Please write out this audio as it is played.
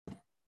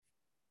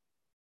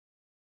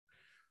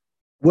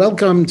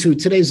Welcome to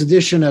today's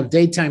edition of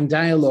Daytime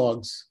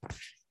Dialogues.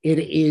 It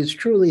is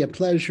truly a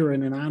pleasure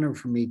and an honor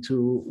for me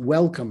to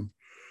welcome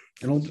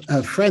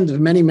a friend of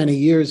many, many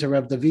years,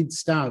 Rav David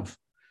Stav.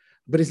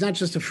 But he's not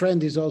just a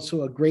friend, he's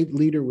also a great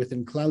leader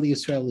within Klal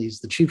Yisrael. He's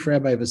the chief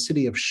rabbi of the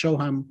city of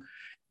Shoham.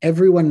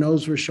 Everyone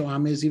knows where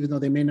Shoham is, even though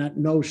they may not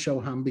know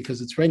Shoham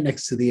because it's right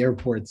next to the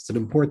airport. It's an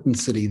important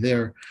city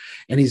there.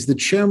 And he's the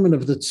chairman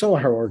of the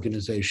Tzohar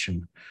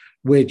organization,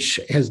 which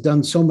has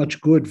done so much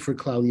good for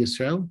Klal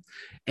Yisrael.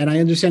 And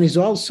I understand he's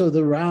also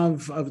the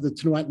Rav of the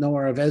Tnuat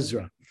Noar of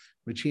Ezra,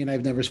 which he and I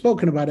have never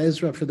spoken about.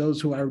 Ezra, for those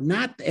who are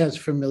not as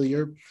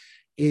familiar,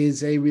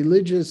 is a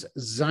religious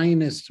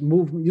Zionist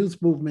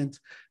youth movement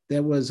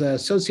that was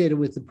associated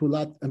with the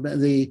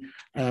Poalei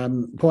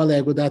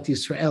Agudat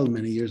Yisrael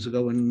many years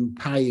ago, and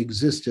PAI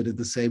existed in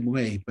the same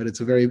way. But it's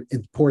a very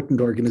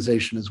important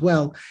organization as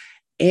well.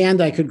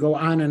 And I could go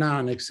on and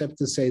on, except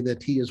to say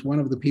that he is one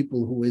of the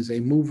people who is a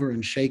mover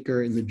and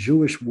shaker in the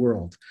Jewish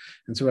world.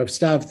 And so, Rav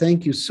Stav,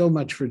 thank you so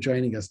much for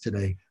joining us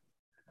today.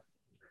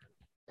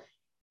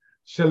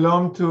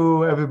 Shalom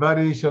to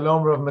everybody.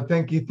 Shalom, Rav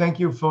Matenki. Thank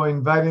you for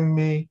inviting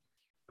me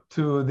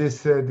to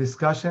this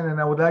discussion. And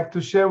I would like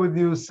to share with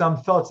you some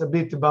thoughts a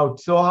bit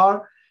about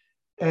Tzohar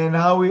and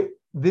how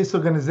this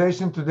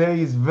organization today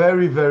is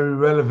very, very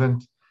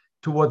relevant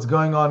to what's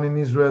going on in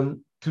Israel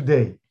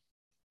today.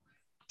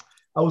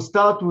 I will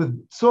start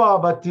with Tzohar,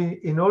 but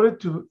in order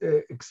to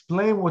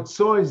explain what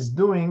Tzohar is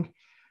doing,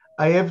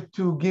 I have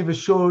to give a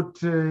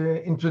short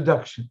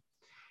introduction.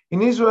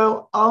 In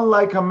Israel,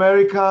 unlike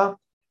America,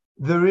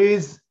 there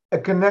is a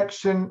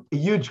connection, a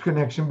huge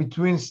connection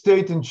between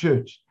state and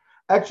church.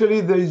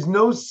 Actually, there is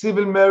no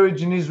civil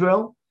marriage in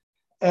Israel,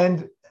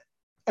 and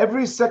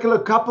every secular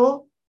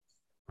couple,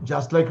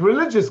 just like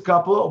religious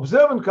couple,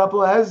 observant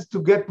couple, has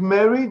to get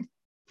married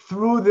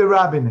through the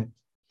rabbinate.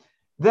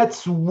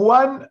 That's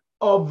one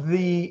of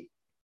the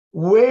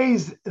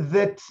ways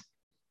that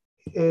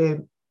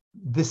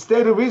the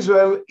state of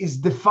Israel is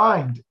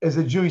defined as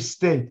a Jewish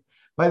state,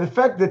 by the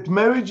fact that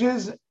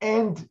marriages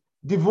and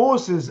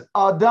divorces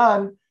are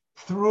done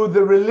through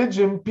the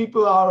religion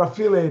people are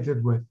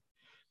affiliated with.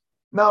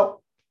 Now,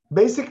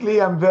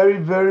 basically, I'm very,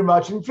 very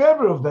much in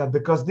favor of that,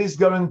 because this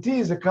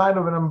guarantees a kind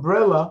of an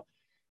umbrella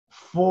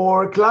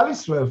for Klal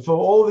Yisrael, for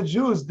all the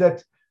Jews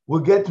that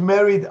will get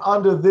married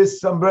under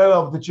this umbrella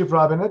of the chief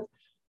rabbinate.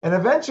 And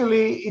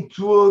eventually, it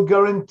will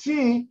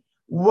guarantee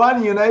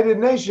one united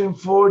nation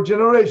for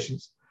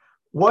generations.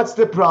 What's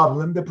the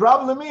problem? The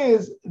problem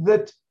is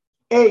that,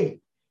 A,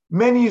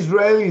 many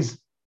Israelis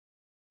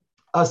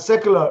are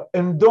secular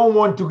and don't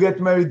want to get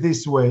married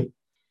this way.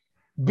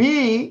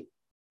 B,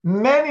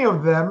 many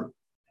of them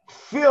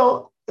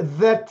feel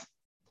that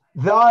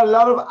there are a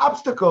lot of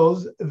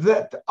obstacles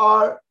that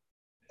are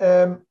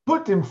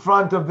put in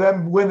front of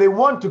them when they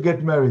want to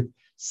get married,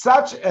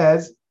 such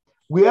as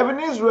we have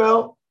in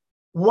Israel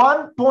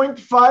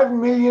 1.5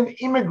 million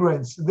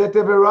immigrants that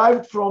have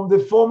arrived from the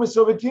former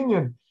Soviet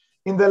Union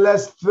in the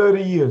last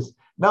 30 years.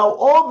 Now,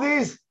 all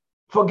these,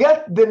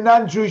 forget the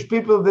non-Jewish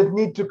people that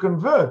need to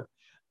convert.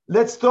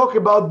 Let's talk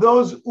about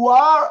those who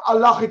are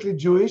halachically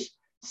Jewish.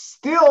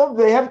 Still,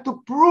 they have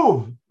to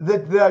prove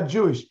that they are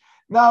Jewish.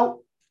 Now,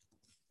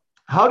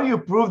 how do you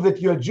prove that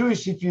you're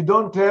Jewish if you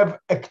don't have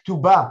a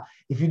ketubah,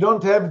 if you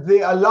don't have the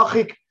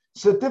halachic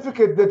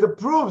certificate that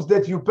approves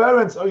that your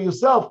parents or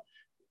yourself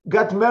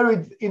got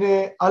married in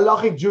a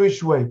halachic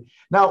Jewish way?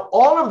 Now,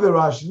 all of the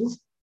Russians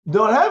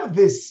don't have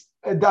this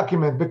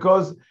document,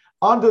 because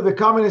under the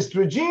communist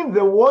regime,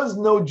 there was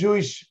no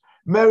Jewish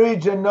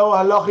marriage and no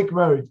halachic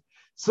marriage.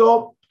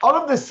 So all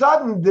of a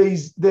sudden,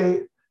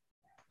 the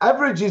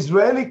average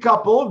Israeli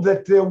couple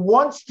that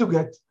wants to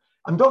get,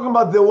 I'm talking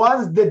about the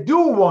ones that do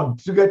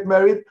want to get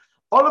married,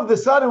 all of a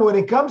sudden, when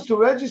it comes to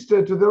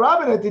register to the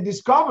rabbinate, he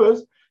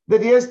discovers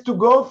that he has to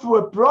go through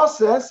a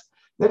process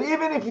that,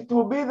 even if it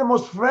will be the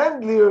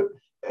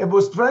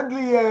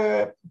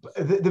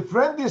the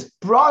friendliest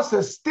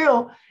process,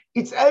 still,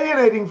 it's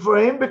alienating for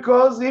him,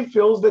 because he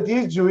feels that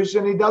he's Jewish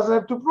and he doesn't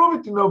have to prove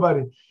it to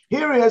nobody.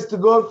 Here he has to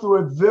go through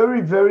a very,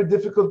 very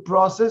difficult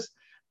process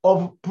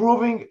of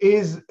proving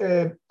his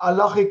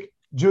halachic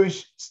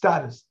Jewish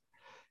status.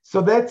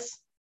 So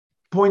that's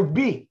point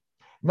B.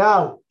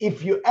 Now,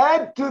 if you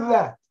add to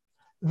that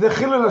the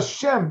Chilul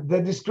Hashem, the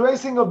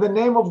disgracing of the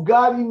name of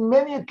God in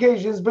many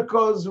occasions,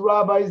 because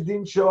rabbis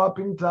didn't show up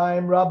in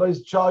time,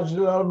 rabbis charged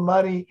a lot of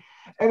money,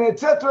 and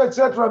etc.,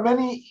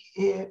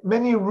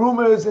 many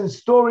rumors and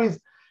stories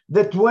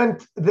that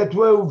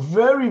were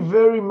very,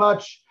 very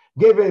much,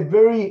 gave a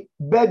very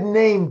bad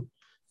name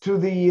to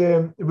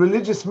the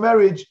religious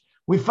marriage.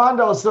 We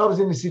found ourselves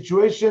in a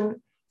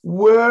situation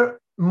where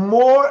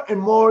more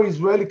and more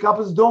Israeli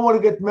couples don't want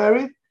to get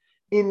married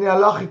in a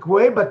halachic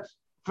way, but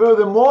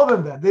furthermore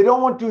than that, they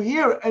don't want to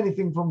hear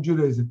anything from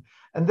Judaism,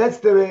 and that's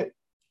the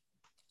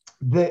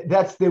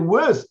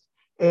worst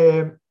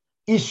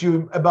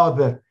issue about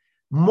that.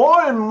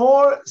 More and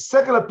more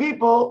secular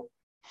people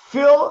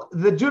feel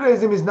that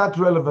Judaism is not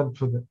relevant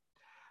for them.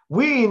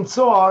 We in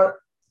Tzohar,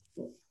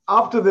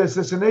 after the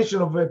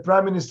assassination of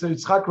Prime Minister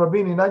Yitzhak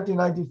Rabin in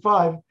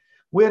 1995,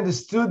 we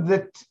understood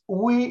that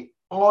we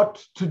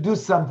ought to do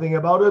something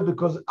about it,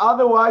 because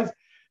otherwise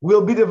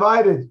we'll be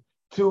divided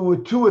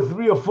to 2 or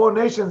 3 or 4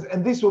 nations,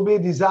 and this will be a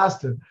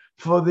disaster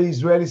for the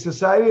Israeli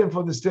society and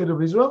for the state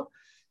of Israel.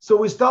 So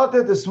we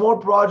started a small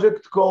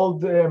project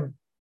called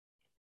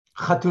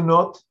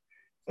Chatunot,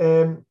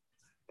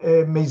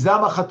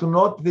 Meizam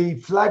Chatunot, the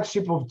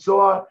flagship of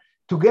Tzohar,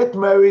 to get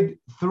married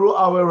through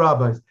our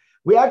rabbis.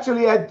 We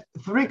actually had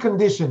 3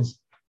 conditions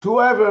to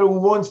whoever who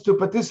wants to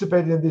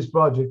participate in this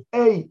project.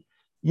 A,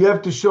 you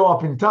have to show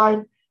up in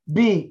time.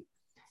 B,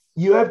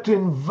 you have to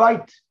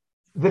invite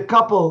the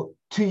couple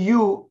to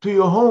your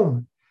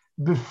home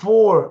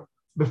before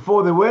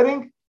the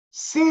wedding.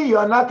 C, you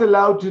are not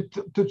allowed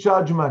to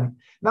charge money.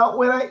 Now,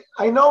 when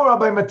I know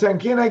Rabbi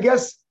Matanki, and I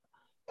guess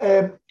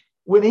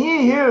when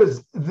he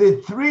hears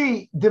the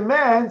 3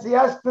 demands, he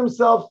asks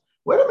himself,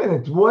 wait a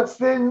minute, what's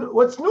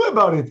new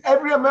about it?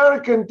 Every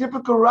American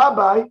typical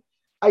rabbi,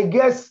 I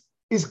guess,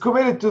 is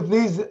committed to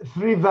these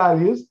 3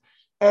 values.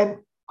 And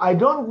I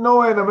don't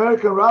know an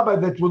American rabbi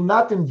that will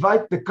not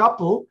invite the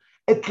couple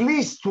at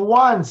least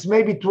once,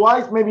 maybe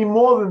twice, maybe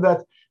more than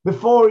that,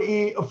 before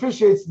he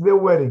officiates their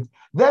wedding.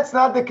 That's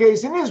not the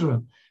case in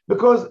Israel,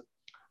 because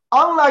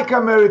unlike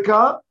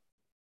America,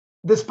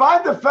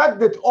 despite the fact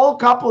that all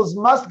couples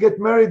must get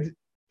married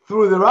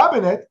through the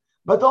rabbinate,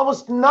 but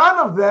almost none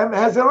of them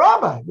has a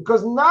rabbi,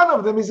 because none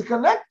of them is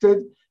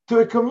connected to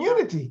a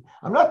community.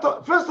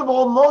 First of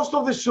all, most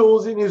of the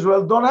shuls in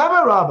Israel don't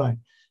have a rabbi.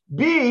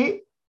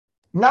 B,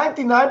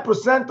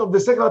 99% of the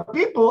secular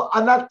people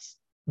are not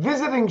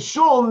visiting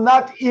shul,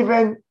 not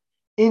even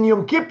in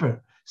Yom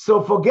Kippur.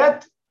 So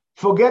forget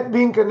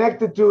being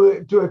connected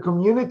to a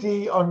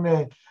community on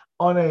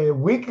a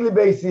weekly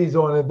basis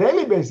or on a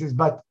daily basis,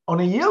 but on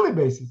a yearly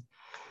basis.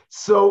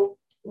 So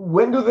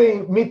when do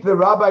they meet the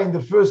rabbi in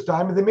the first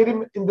time? They meet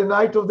him in the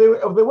night of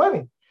the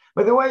wedding.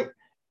 By the way,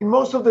 in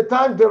most of the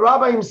time, the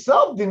rabbi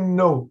himself didn't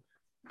know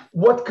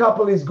what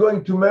couple is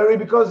going to marry,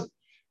 because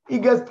he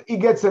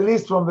gets a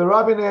list from the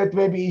rabbinate.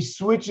 Maybe he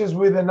switches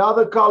with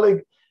another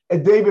colleague a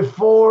day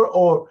before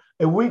or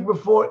a week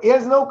before. He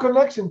has no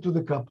connection to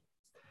the couple.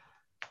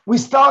 We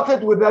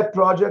started with that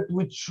project,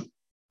 which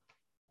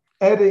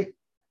had a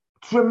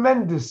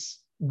tremendous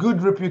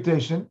good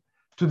reputation.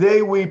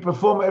 Today, we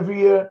perform every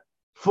year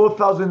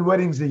 4,000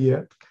 weddings a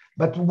year.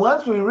 But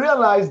once we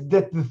realized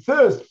that the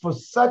thirst for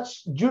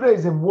such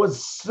Judaism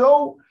was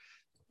so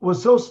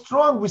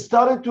strong, we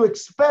started to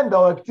expand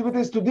our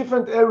activities to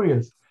different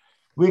areas.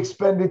 We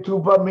expanded to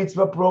bar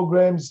mitzvah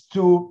programs,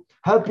 to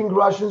helping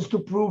Russians to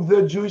prove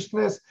their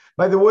Jewishness.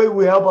 By the way,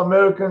 we help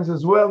Americans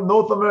as well,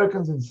 North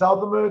Americans and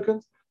South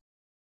Americans.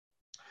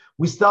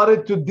 We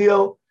started to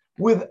deal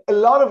with a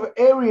lot of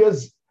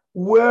areas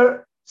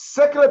where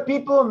secular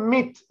people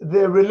meet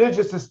the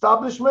religious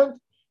establishment,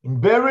 in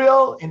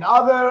burial, in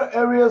other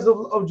areas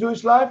of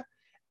Jewish life.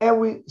 And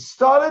we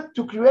started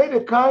to create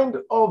a kind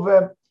of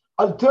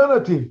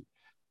alternative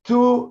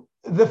to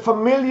the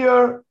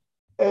familiar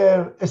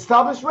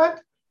establishment,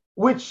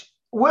 which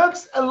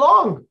works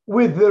along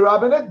with the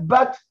rabbinate,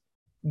 but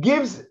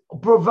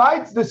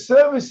provides the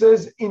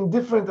services in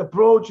different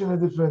approach, in a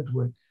different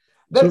way.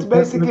 That's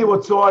basically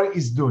what Tzohar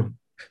is doing.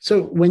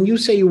 So when you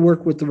say you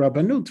work with the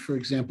Rabbanut, for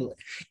example,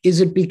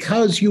 is it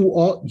because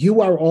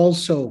you are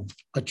also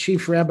a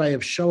chief rabbi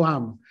of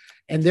Shoham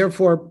and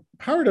therefore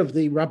part of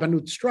the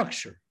Rabbanut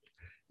structure,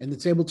 and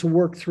it's able to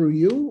work through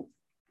you?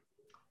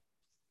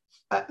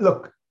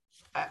 Look,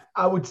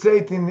 I would say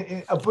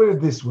it I'll put it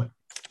this way.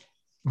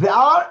 There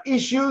are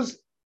issues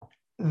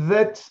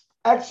that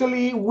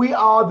actually we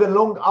are the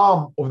long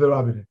arm of the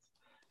rabbinate.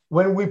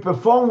 When we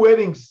perform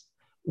weddings,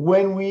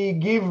 when we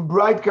give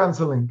bride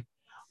counseling,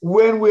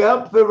 when we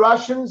help the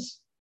Russians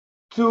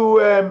to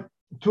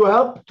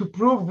help to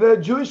prove their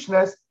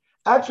Jewishness,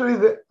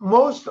 actually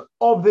most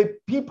of the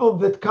people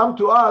that come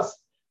to us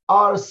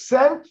are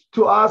sent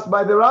to us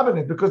by the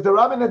rabbinate, because the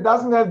rabbinate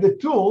doesn't have the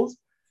tools,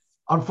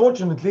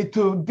 unfortunately,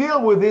 to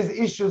deal with these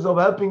issues of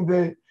helping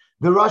the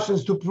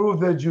Russians to prove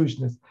their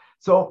Jewishness.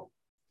 So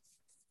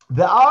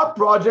there are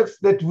projects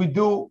that we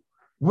do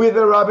with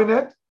the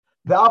rabbinate.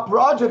 There are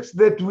projects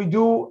that we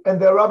do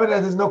and the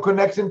rabbinate has no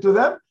connection to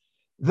them.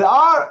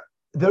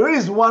 There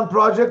is one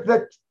project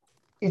that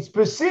is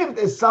perceived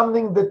as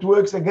something that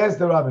works against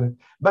the rabbinate,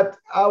 but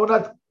I will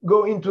not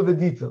go into the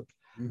details.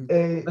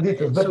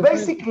 But so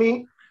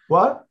basically,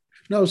 what?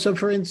 No, so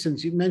for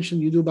instance, you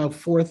mentioned you do about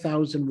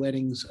 4,000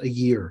 weddings a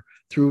year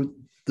through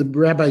the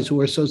rabbis who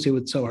are associated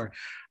with Tzohar.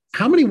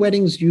 How many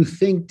weddings do you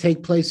think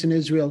take place in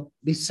Israel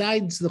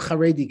besides the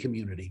Haredi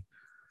community?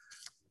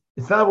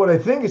 It's not what I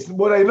think, it's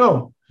what I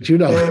know. You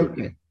know.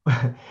 Okay.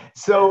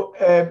 So,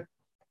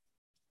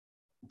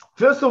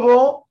 first of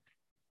all,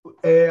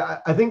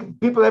 I think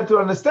people have to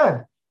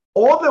understand,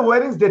 all the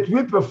weddings that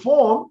we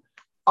perform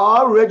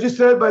are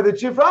registered by the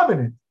chief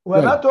rabbinate.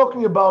 We're not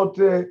talking about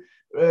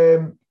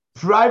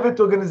private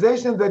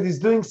organization that is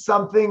doing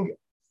something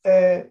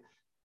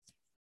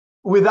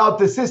without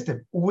the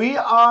system. We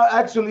are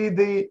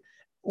actually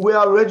we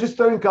are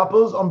registering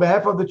couples on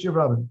behalf of the chief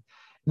rabbinate.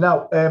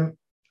 Now,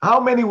 how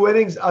many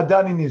weddings are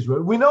done in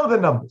Israel. We know the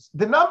numbers.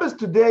 The numbers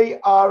today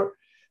are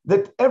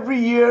that every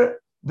year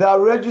they are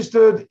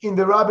registered in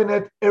the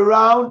rabbinate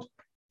around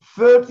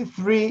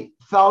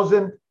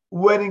 33,000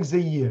 weddings a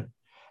year.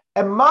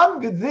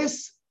 Among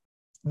this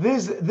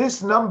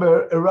number,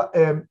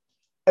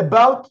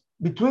 about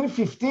between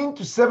 15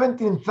 to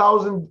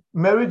 17,000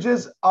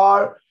 marriages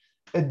are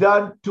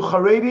done to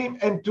Haredim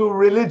and to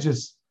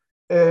religious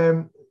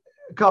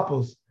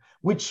couples,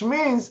 which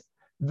means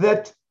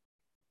that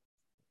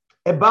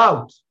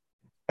about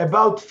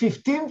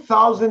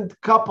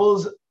 15,000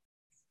 couples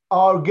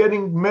are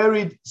getting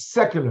married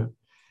secular.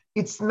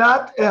 It's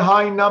not a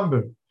high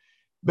number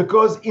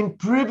because in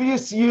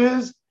previous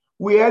years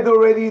we had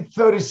already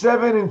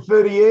 37 and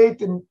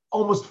 38 and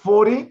almost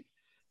 40.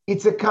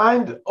 It's a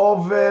kind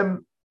of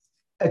a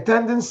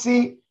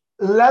tendency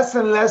less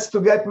and less to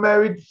get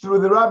married through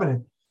the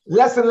rabbinate,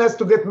 less and less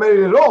to get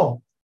married at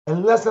all,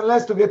 and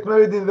less to get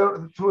married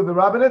through the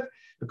rabbinate,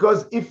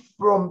 because if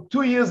from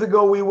 2 years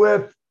ago we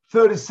were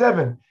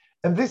 37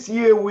 and this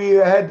year we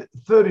had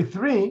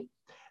 33,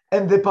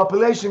 and the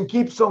population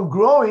keeps on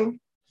growing,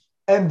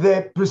 and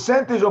the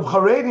percentage of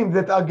Haredim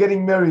that are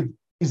getting married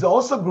is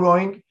also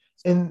growing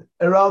in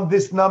around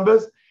these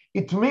numbers,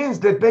 it means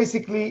that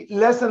basically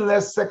less and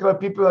less secular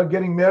people are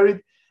getting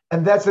married,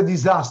 and that's a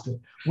disaster.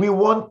 We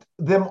want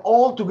them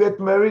all to get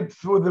married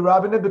through the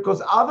rabbinate,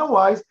 because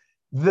otherwise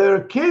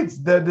their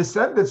kids, their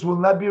descendants will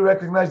not be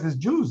recognized as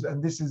Jews,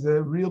 and this is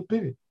a real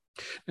pity.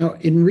 Now,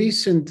 in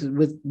recent,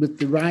 with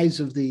the rise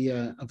of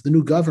the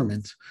new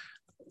government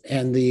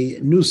and the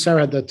new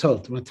Sarah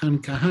Datot, Matan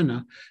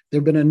Kahana, there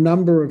have been a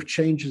number of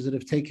changes that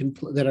have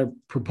that are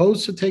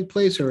proposed to take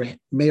place or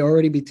may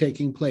already be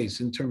taking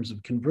place in terms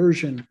of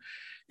conversion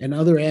and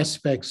other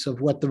aspects of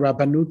what the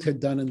Rabbanut had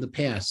done in the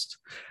past.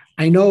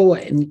 I know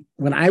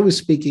when I was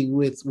speaking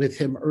with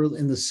him early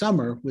in the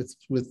summer with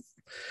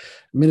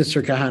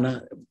Minister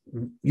Kahana,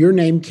 your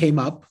name came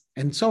up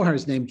and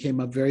Tzohar's name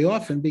came up very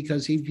often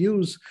because he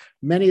views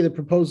many of the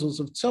proposals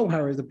of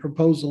Tzohar, the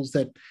proposals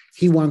that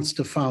he wants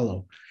to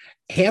follow.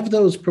 Have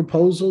those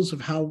proposals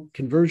of how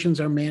conversions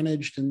are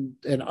managed and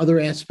other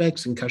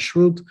aspects and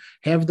kashrut,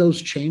 have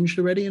those changed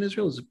already in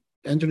Israel? Is it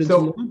entered into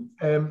law?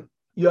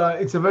 Yeah,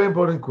 it's a very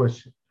important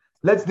question.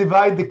 Let's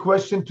divide the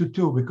question to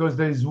two, because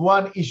there is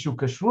one issue,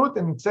 kashrut,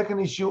 and the second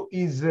issue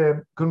is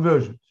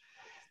conversion.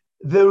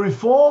 The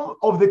reform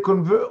of the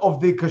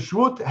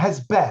kashrut has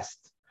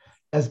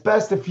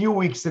passed a few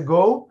weeks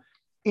ago.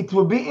 It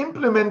will be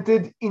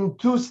implemented in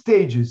 2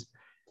 stages.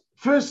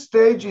 First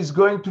stage is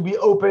going to be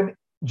open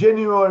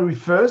January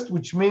 1st,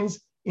 which means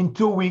in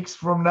 2 weeks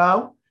from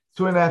now,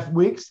 2.5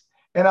 weeks.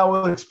 And I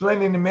will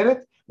explain in a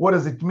minute what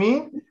does it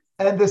mean.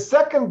 And the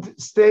second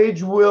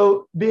stage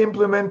will be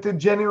implemented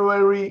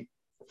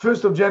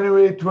 1st of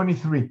January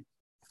 23.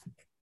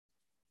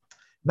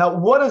 Now,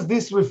 what does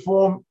this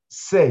reform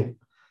say?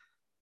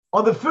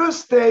 On the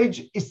first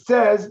stage, it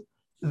says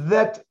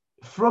that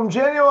from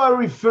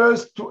January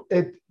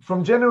 1st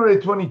from January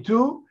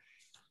 22,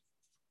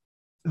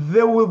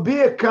 there will be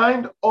a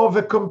kind of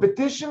a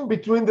competition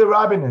between the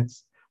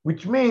rabbinates,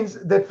 which means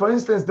that, for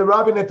instance, the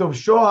rabbinate of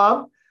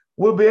Shoham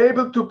will be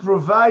able to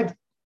provide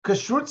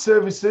kashrut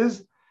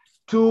services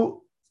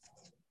to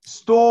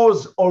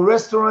stores or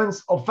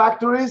restaurants or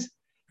factories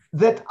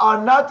that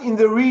are not in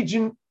the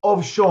region of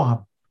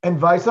Shoham, and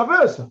vice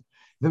versa.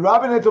 The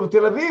rabbinate of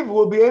Tel Aviv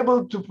will be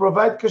able to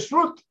provide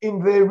kashrut in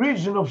the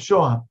region of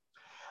Shoham.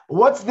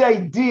 What's the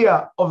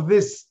idea of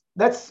this?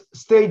 That's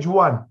stage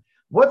 1.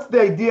 What's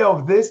the idea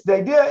of this? The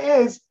idea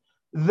is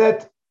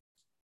that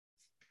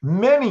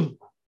there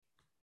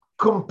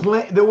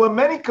were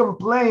many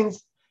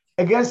complaints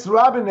against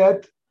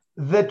rabbinate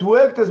that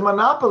worked as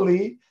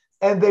monopoly,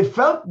 and they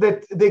felt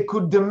that they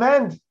could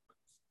demand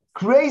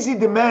crazy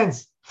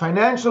demands,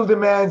 financial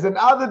demands and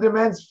other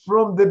demands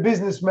from the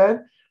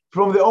businessmen,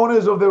 from the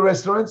owners of the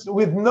restaurants,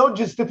 with no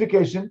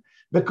justification,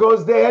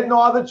 because they had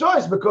no other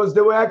choice, because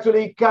they were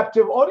actually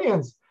captive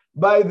audience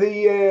by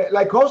the,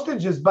 like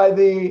hostages by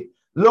the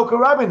local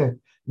rabbinate.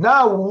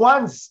 Now,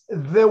 once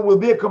there will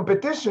be a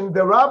competition,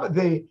 the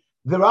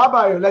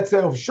rabbi, let's say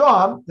of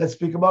Shoham, let's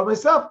speak about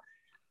myself,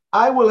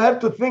 I will have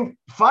to think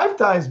 5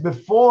 times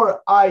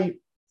before I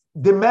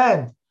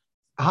demand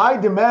high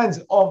demands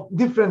of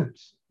different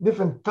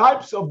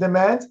types of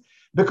demands,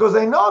 because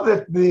I know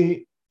that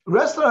the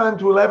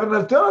restaurant will have an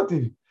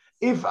alternative.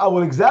 If I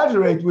will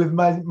exaggerate with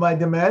my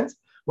demands,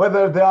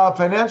 whether they are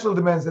financial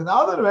demands and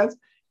other demands,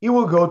 he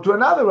will go to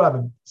another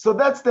rabbin. So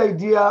that's the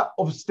idea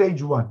of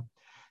stage 1.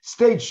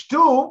 Stage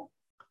 2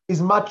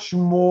 is much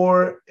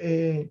more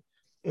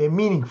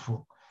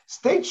meaningful.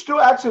 Stage 2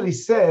 actually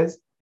says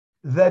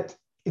that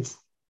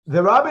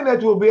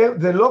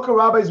the local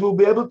rabbis will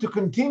be able to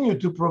continue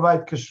to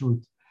provide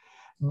kashrut,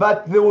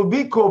 but there will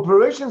be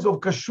corporations of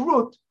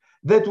kashrut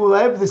that will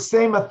have the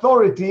same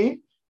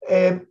authority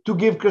to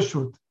give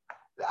kashrut.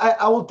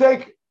 I will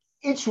take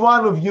each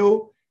one of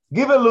you,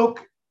 give a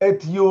look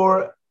at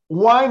your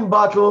wine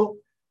bottle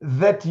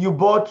that you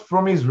bought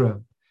from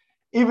Israel.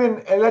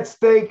 Even let's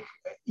take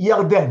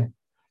Yarden.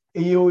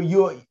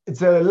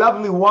 It's a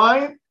lovely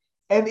wine,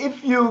 And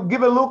if you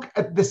give a look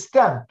at the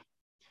stamp,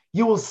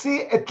 you will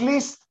see at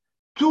least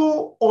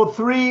 2 or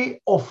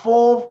 3 or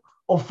 4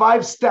 or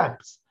 5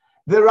 stamps.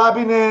 The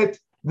rabbinate,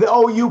 the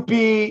OUP,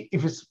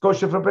 if it's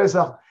kosher for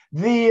Pesach,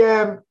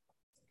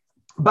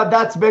 but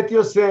that's Bet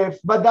Yosef,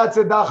 but that's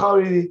a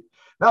Dachari.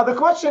 Now the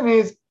question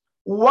is,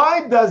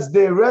 why does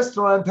the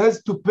restaurant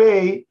has to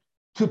pay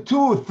to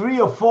 2, 3,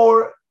 or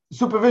 4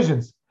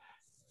 supervisions?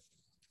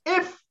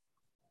 If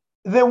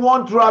they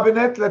want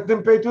rabbinate, let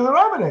them pay to the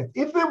rabbinate.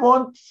 If they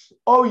want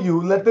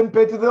OU, let them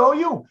pay to the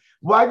OU.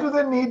 Why do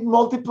they need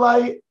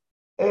multiply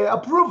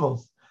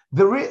approvals?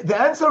 The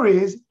answer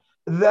is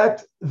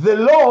that the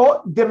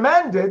law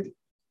demanded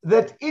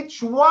that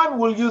each one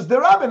will use the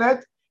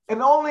rabbinate,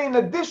 and only in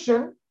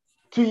addition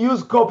to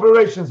use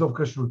corporations of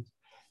kashrut.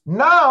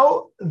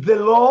 Now the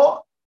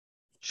law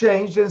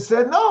changed and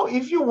said, no,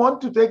 if you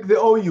want to take the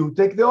OU,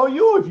 take the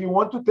OU. If you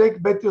want to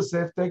take Bet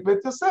Yosef, take Bet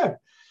Yosef.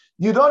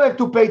 You don't have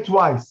to pay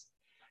twice.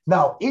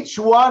 Now, each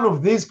one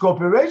of these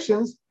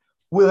corporations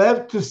will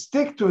have to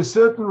stick to a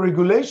certain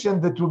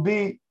regulation that will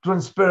be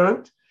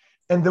transparent,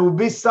 and there will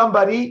be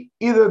somebody,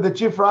 either the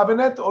chief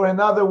rabbinate or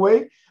another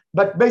way,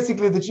 but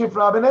basically the chief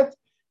rabbinate,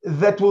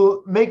 that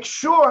will make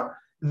sure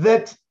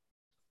that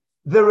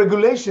the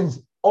regulations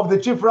of the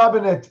chief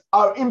rabbinate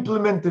are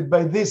implemented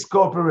by this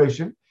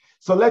corporation.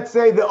 So let's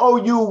say the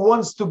OU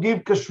wants to give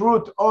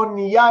kashrut on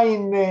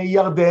Yain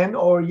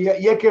Yarden or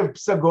Yekev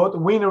Psagot,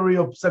 winery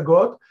of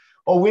Psagot,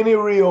 or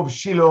winery of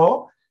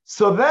Shiloh.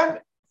 So then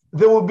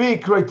there will be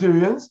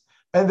criterions,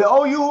 and the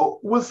OU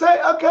will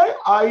say, okay,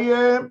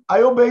 I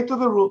obey to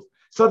the rules.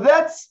 So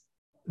that's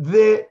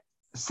the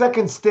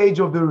second stage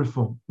of the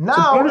reform.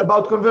 Now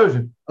about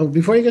conversion. Oh,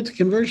 before you get to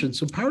conversion,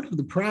 so part of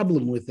the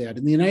problem with that,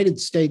 in the United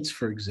States,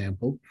 for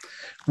example,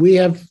 we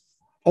have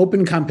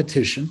open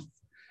competition,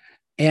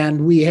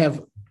 and we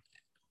have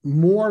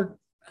more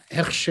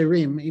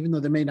hechsherim, even though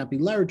they may not be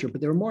larger,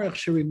 but there are more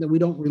hechsherim that we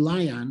don't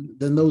rely on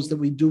than those that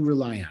we do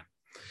rely on.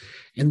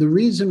 And the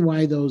reason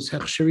why those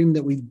hechsherim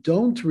that we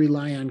don't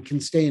rely on can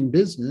stay in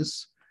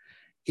business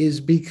is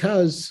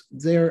because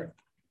there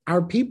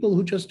are people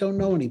who just don't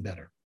know any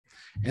better.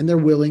 And they're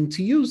willing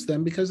to use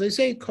them because they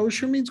say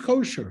kosher means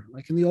kosher.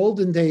 Like in the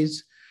olden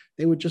days,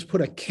 they would just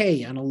put a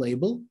K on a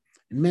label.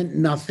 It meant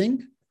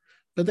nothing.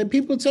 But then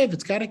people would say, if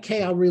it's got a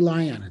K, I'll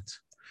rely on it.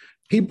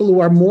 People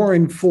who are more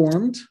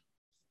informed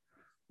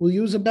will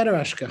use a better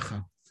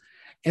ashkacha.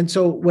 And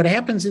so what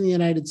happens in the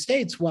United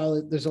States,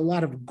 while there's a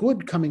lot of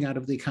good coming out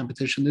of the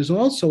competition, there's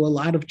also a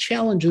lot of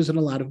challenges and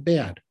a lot of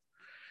bad.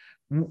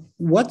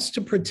 What's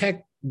to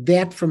protect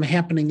that from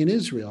happening in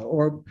Israel?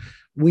 Or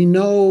we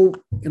know,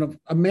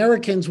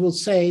 Americans will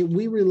say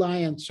we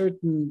rely on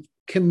certain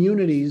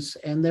communities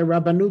and their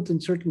rabbanut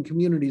in certain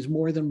communities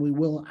more than we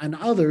will on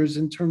others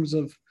in terms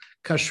of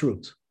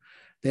kashrut.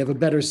 They have a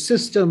better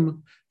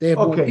system. They have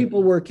more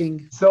people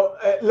working. So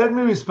let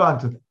me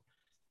respond to that.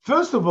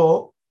 First of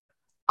all,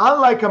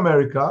 unlike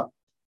America,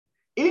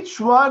 each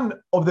one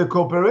of the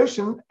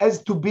corporation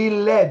has to be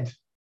led.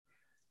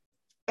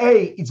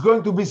 A, it's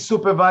going to be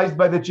supervised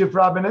by the chief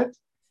rabbinate.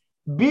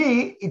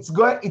 B,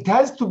 it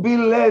has to be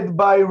led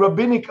by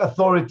rabbinic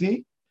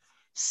authority.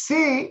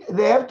 C,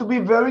 they have to be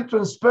very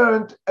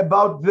transparent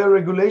about their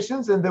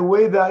regulations and the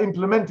way they are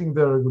implementing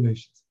their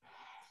regulations.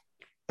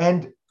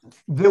 And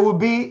they will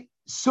be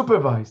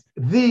supervised.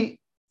 The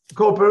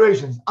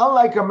corporations,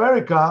 unlike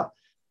America,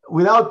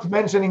 without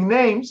mentioning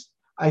names,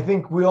 I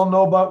think we all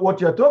know about what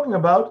you're talking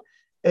about,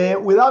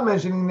 without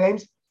mentioning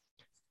names,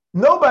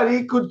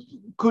 nobody could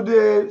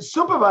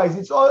supervise.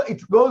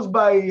 It goes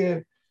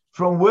by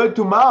from word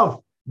to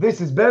mouth.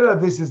 This is better.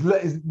 This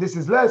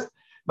is less.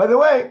 By the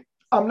way,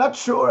 I'm not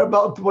sure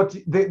about what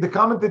the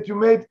comment that you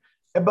made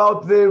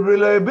about the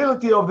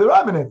reliability of the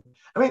rabbinate.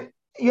 I mean,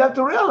 you have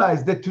to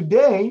realize that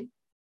today,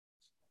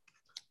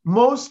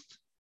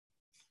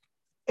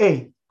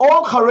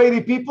 all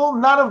Haredi people,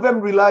 none of them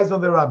relies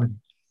on the rabbinate.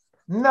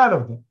 None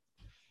of them.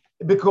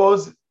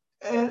 Because,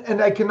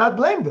 and I cannot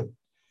blame them.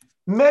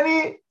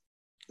 Many,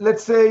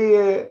 let's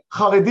say,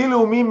 Haredi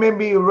Leumi,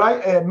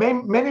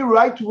 many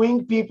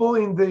right-wing people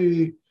in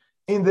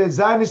the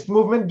Zionist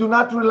movement do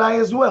not rely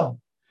as well.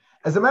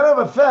 As a matter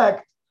of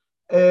fact,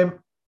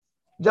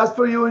 just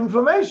for your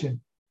information,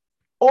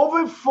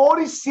 over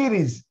 40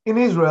 cities in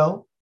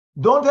Israel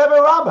don't have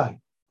a rabbi.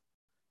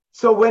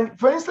 So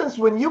for instance,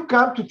 when you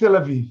come to Tel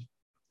Aviv,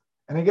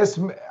 and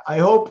I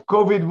hope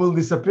COVID will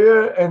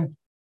disappear and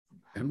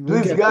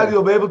please God,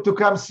 you'll be able to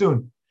come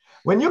soon.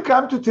 When you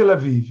come to Tel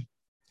Aviv,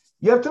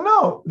 you have to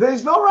know there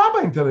is no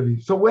rabbi in Tel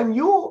Aviv. So when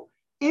you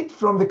eat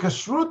from the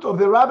kashrut of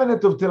the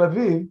rabbinate of Tel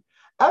Aviv,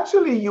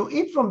 actually you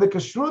eat from the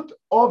kashrut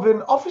of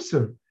an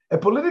officer, a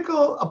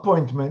political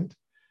appointment,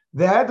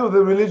 the head of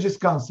the religious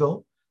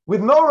council,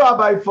 with no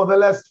rabbi for the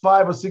last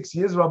 5 or 6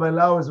 years. Rabbi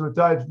Lau was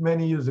retired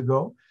many years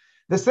ago.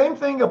 The same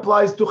thing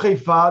applies to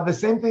Haifa. The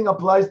same thing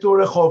applies to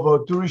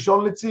Rehovot, to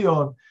Rishon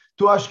LeZion,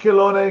 to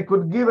Ashkelon. I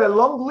could give a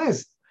long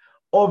list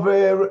of.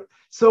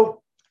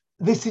 So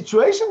the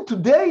situation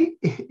today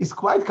is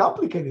quite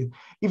complicated.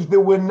 If there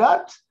were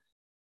not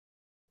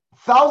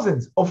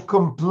thousands of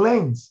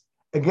complaints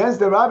against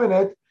the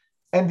rabbinate,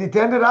 and it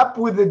ended up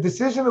with the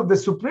decision of the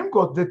Supreme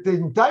Court that the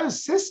entire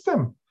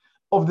system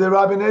of the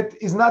rabbinate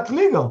is not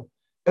legal.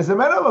 As a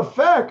matter of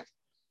fact,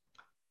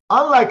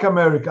 unlike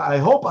America, I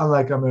hope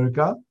unlike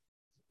America,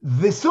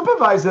 the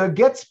supervisor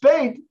gets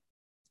paid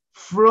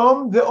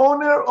from the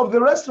owner of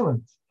the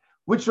restaurant,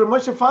 which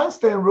Moshe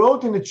Feinstein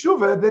wrote in a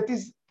tshuva that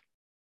is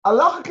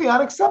halachically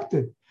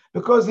unaccepted,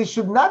 because he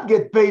should not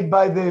get paid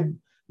by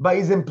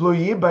his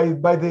employee,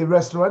 by the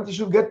restaurant. He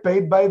should get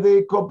paid by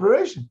the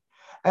corporation.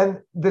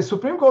 And the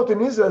Supreme Court in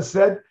Israel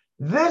said,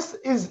 this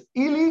is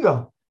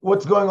illegal,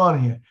 what's going on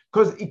here,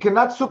 because he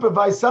cannot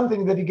supervise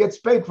something that he gets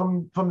paid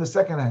from the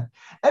second hand.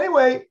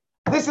 Anyway,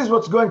 this is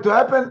what's going to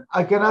happen.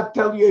 I cannot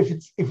tell you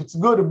if it's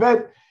good or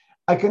bad.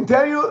 I can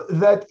tell you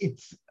that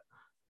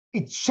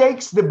it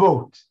shakes the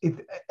boat.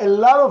 A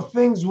lot of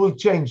things will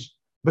change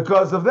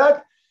because of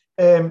that.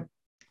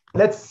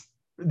 Let's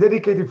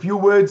dedicate a few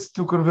words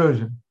to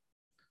conversion.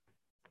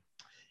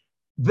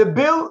 The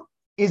bill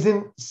is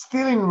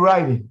still in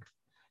writing.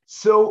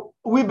 So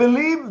we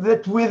believe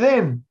that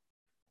within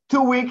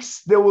 2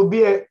 weeks, there will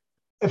be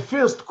a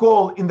first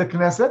call in the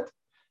Knesset.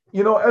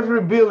 You know,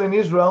 every bill in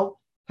Israel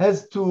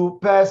has to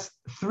pass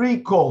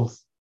 3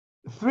 calls.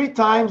 3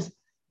 times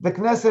the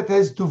Knesset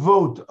has to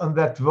vote on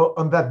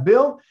that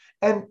bill.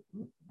 And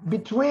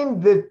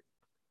between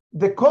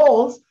the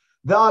calls,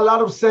 there are a lot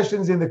of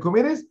sessions in the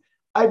committees.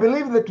 I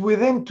believe that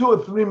within 2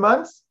 or 3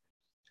 months,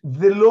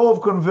 the law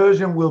of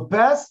conversion will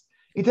pass.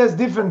 It has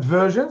different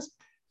versions.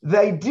 The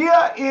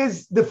idea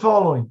is the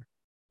following.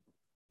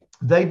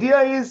 The idea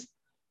is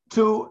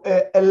to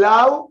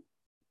allow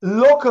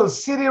local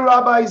city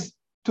rabbis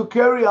to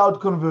carry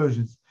out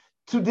conversions.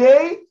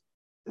 Today,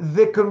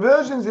 the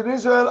conversions in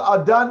Israel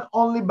are done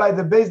only by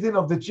the Beis Din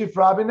of the chief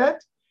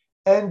rabbinate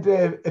and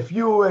a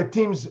few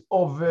teams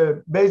of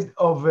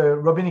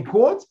rabbinic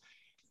courts.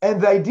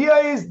 And the idea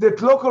is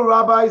that local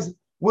rabbis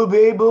will be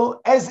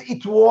able, as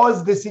it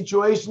was the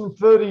situation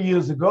 30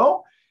 years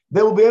ago,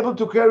 they will be able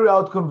to carry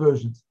out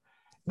conversions.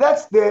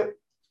 That's the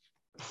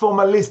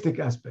formalistic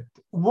aspect.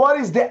 What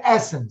is the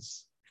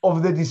essence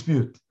of the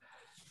dispute?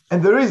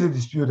 And there is a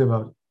dispute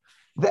about it.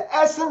 The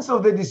essence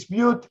of the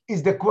dispute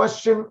is the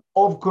question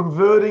of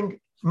converting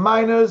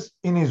minors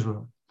in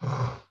Israel.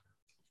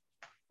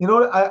 You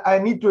know, I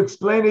need to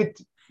explain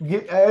it.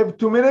 I have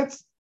 2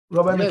 minutes,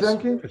 Rabbi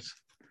Matenki? Yes,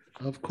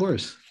 of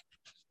course.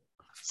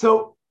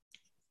 So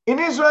in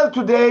Israel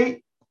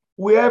today,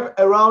 we have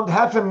around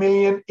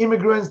 500,000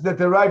 immigrants that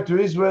arrived to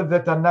Israel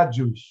that are not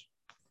Jewish.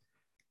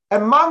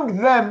 Among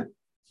them,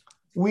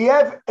 we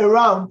have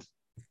around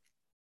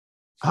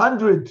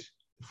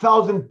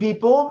 100,000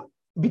 people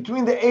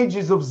between the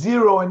ages of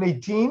 0 and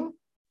 18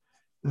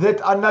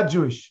 that are not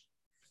Jewish.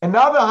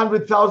 Another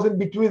 100,000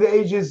 between the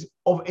ages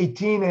of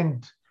 18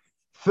 and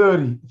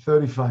 30,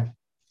 35,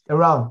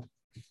 around.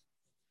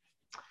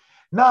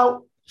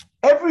 Now,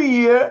 every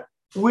year,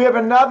 we have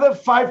another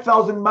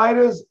 5,000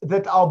 minors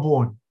that are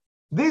born.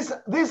 These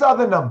are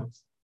the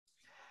numbers.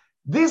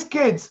 These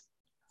kids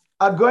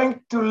are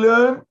going to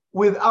learn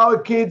with our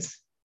kids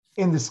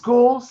in the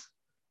schools,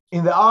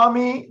 in the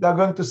army. They're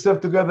going to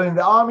serve together in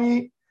the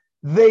army.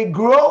 They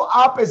grow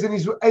up as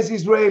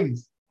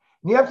Israelis.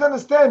 And you have to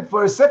understand,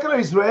 for a secular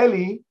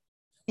Israeli,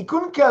 he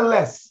couldn't care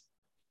less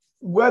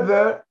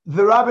whether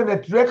the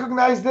rabbinate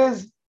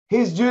recognizes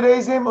his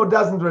Judaism or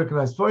doesn't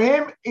recognize. For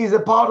him, he's a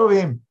part of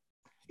him.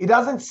 He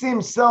doesn't see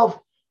himself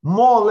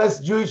more or less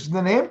Jewish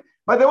than him.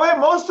 By the way,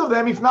 most of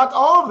them, if not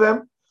all of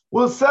them,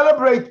 will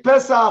celebrate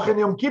Pesach and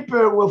Yom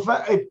Kippur,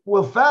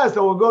 will fast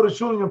or will go to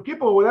Shul and Yom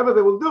Kippur, whatever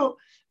they will do,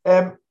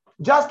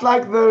 just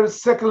like their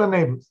secular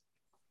neighbors.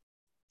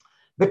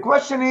 The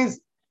question is,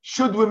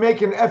 should we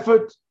make an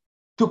effort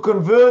to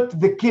convert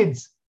the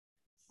kids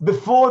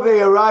before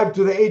they arrive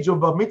to the age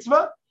of Bar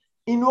Mitzvah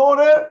in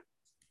order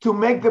to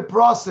make the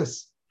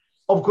process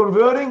of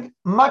converting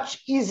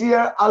much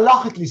easier,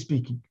 halachically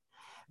speaking?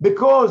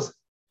 Because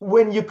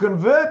when you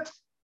convert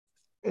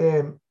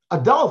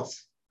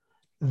adults,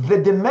 the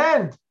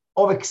demand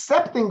of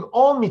accepting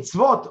all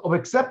mitzvot, of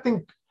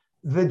accepting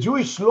the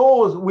Jewish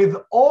laws with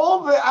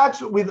all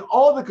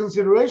the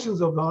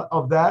considerations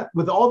of that,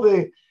 with all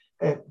the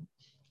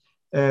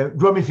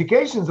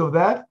ramifications of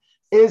that,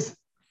 is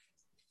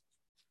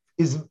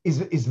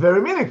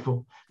very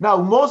meaningful. Now,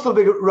 most of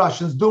the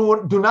Russians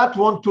do not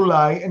want to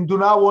lie and do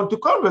not want to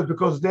convert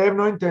because they have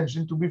no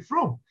intention to be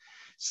frum.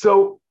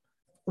 So,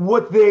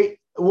 the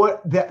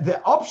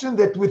option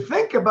that we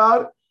think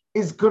about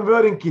is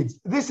converting kids.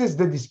 This is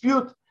the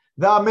dispute.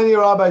 There are many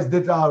rabbis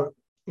that are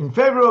in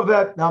favor of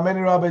that. There are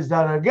many rabbis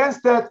that are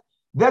against that.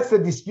 That's the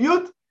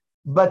dispute.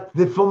 But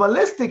the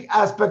formalistic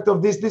aspect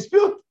of this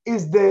dispute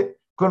is the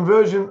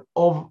conversion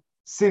of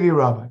city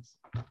rabbis.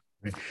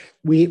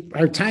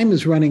 Our time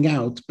is running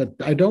out, but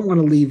I don't want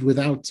to leave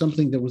without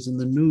something that was in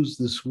the news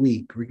this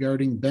week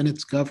regarding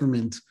Bennett's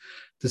government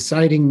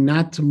deciding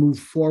not to move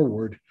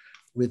forward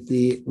with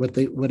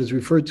what is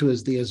referred to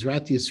as the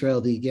Ezrat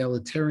Yisrael, the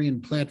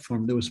egalitarian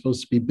platform that was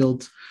supposed to be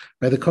built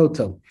by the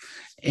Kotel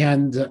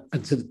and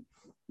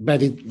by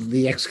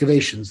the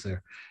excavations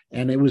there.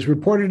 And it was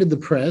reported in the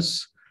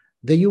press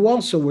that you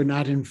also were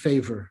not in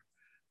favor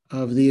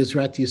of the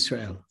Ezrat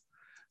Yisrael.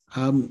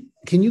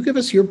 Can you give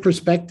us your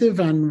perspective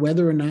on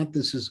whether or not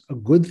this is a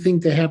good thing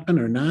to happen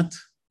or not?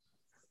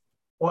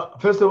 Well,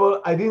 first of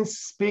all, I didn't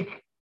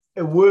speak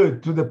a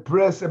word to the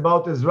press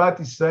about Ezrat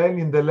Yisrael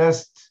in the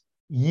last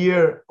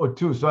year or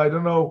two. So I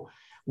don't know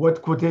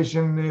what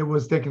quotation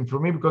was taken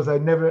from me, because I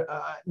never,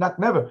 not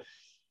never.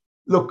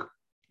 Look,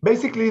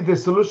 basically the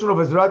solution of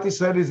Ezrat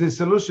Yisrael is a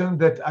solution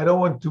that I don't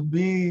want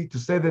to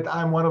say that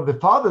I'm one of the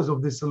fathers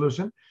of this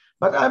solution,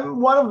 but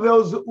I'm one of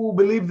those who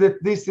believe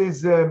that this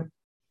is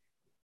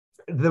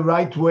the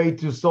right way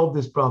to solve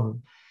this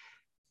problem.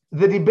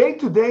 The debate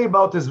today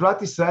about Ezrat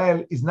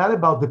Yisrael is not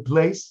about the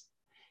place.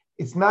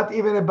 It's not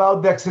even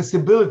about the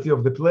accessibility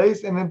of the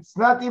place, and it's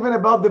not even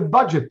about the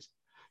budget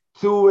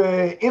to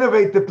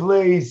innovate the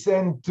place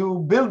and to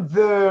build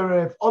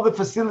all the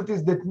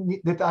facilities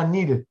that are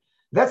needed.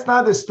 That's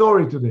not the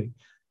story today.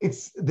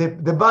 It's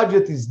the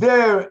budget is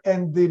there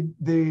and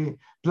the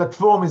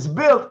platform is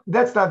built.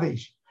 That's not the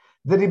issue.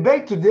 The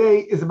debate today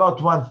is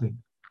about one thing.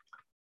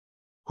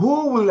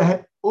 Who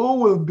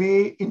will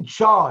be in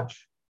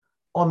charge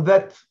on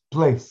that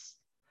place?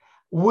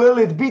 Will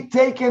it be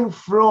taken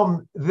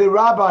from the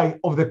rabbi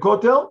of the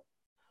Kotel,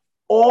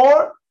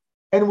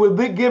 and will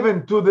be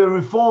given to the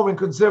Reform and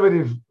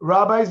Conservative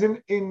rabbis in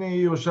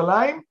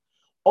Yerushalayim,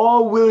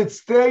 or will it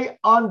stay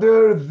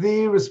under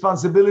the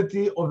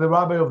responsibility of the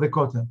rabbi of the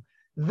Kotel?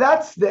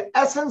 That's the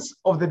essence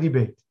of the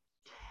debate.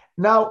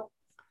 Now,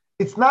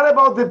 it's not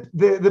about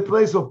the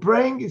place of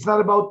praying. It's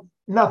not about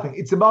nothing.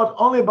 It's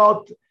only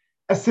about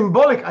a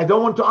symbolic. I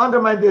don't want to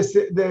undermine the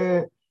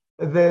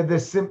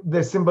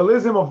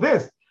symbolism of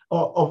this,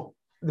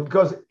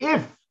 because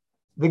if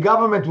the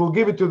government will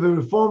give it to the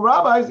Reform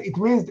rabbis, it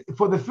means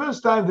for the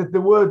first time that the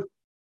word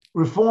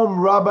Reform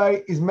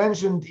rabbi is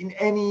mentioned in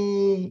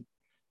any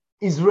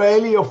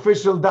Israeli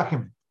official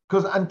document,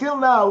 because until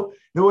now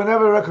they were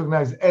never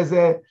recognized as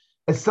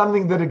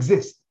something that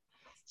exists.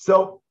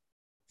 So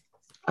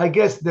I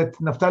guess that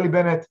Naftali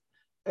Bennett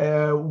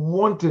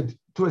wanted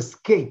to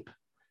escape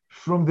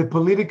from the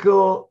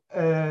political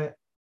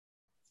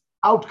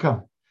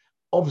outcome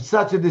of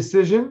such a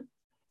decision,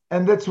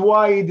 and that's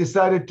why he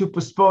decided to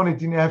postpone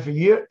it in half a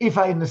year, if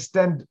I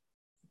understand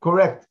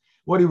correct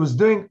what he was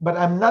doing. But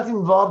I'm not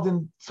involved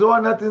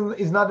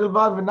is not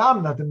involved, and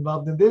I'm not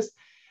involved in this.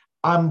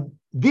 I'm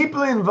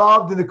deeply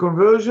involved in the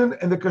conversion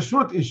and the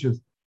kashrut issues.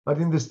 But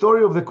in the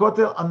story of the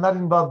Kotel, I'm not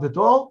involved at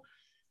all.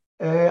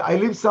 I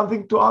leave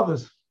something to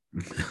others.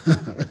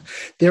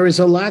 There is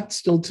a lot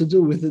still to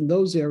do within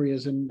those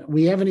areas, and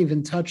we haven't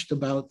even touched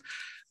about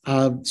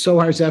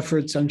Sohar's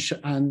efforts on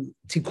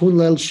Tikkun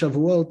Leil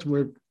Shavuot,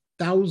 where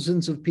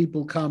thousands of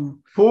people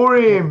come.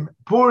 Purim,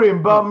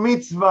 Bar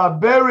Mitzvah,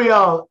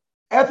 burial,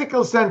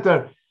 ethical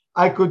center.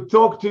 I could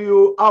talk to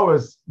you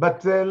hours,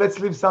 but let's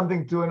leave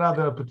something to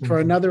another opportunity. For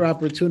another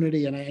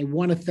opportunity, and I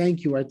want to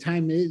thank you. Our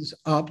time is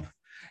up,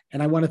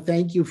 and I want to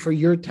thank you for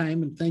your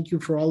time and thank you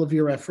for all of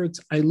your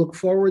efforts. I look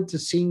forward to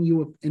seeing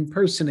you in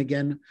person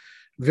again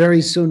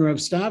very soon, Rav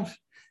Stav,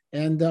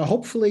 and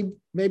hopefully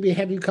maybe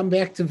have you come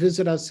back to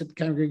visit us at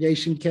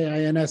Congregation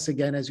KINS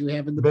again, as you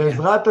have in the past.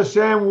 Be'ezrat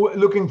Hashem,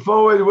 looking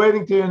forward,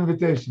 waiting to your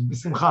invitation.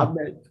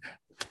 B'simcha.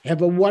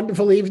 Have a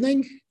wonderful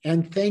evening,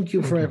 and thank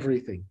you for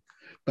everything.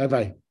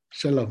 Bye-bye.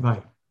 Shalom.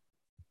 Bye.